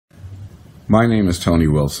My name is Tony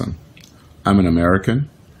Wilson. I'm an American.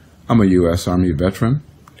 I'm a U.S. Army veteran.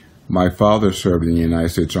 My father served in the United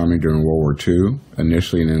States Army during World War II,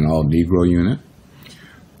 initially in an all-Negro unit.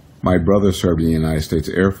 My brother served in the United States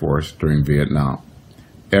Air Force during Vietnam.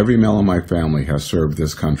 Every male in my family has served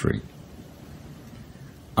this country.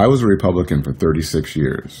 I was a Republican for 36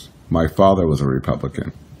 years. My father was a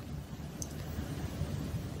Republican.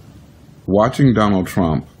 Watching Donald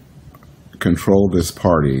Trump control this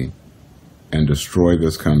party and destroy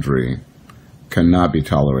this country cannot be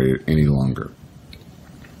tolerated any longer.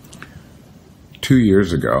 2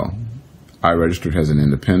 years ago, I registered as an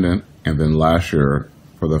independent, and then last year,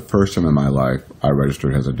 for the first time in my life, I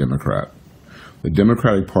registered as a Democrat. The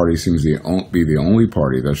Democratic Party seems to be the only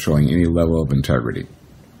party that's showing any level of integrity.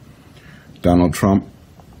 Donald Trump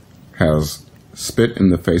has spit in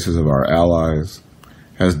the faces of our allies,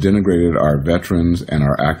 has denigrated our veterans and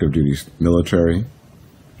our active duty military.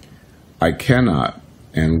 I cannot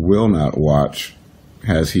and will not watch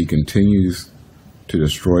as he continues to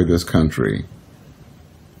destroy this country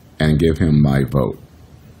and give him my vote.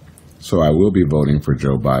 So I will be voting for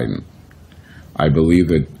Joe Biden. I believe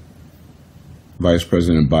that Vice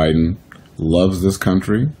President Biden loves this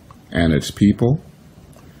country and its people.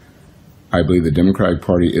 I believe the Democratic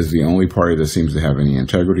Party is the only party that seems to have any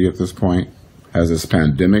integrity at this point. As this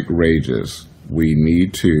pandemic rages, we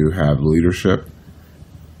need to have leadership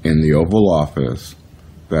in the Oval Office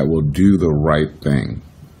that will do the right thing.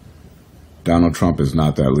 Donald Trump is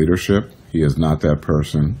not that leadership. He is not that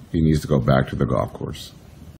person. He needs to go back to the golf course.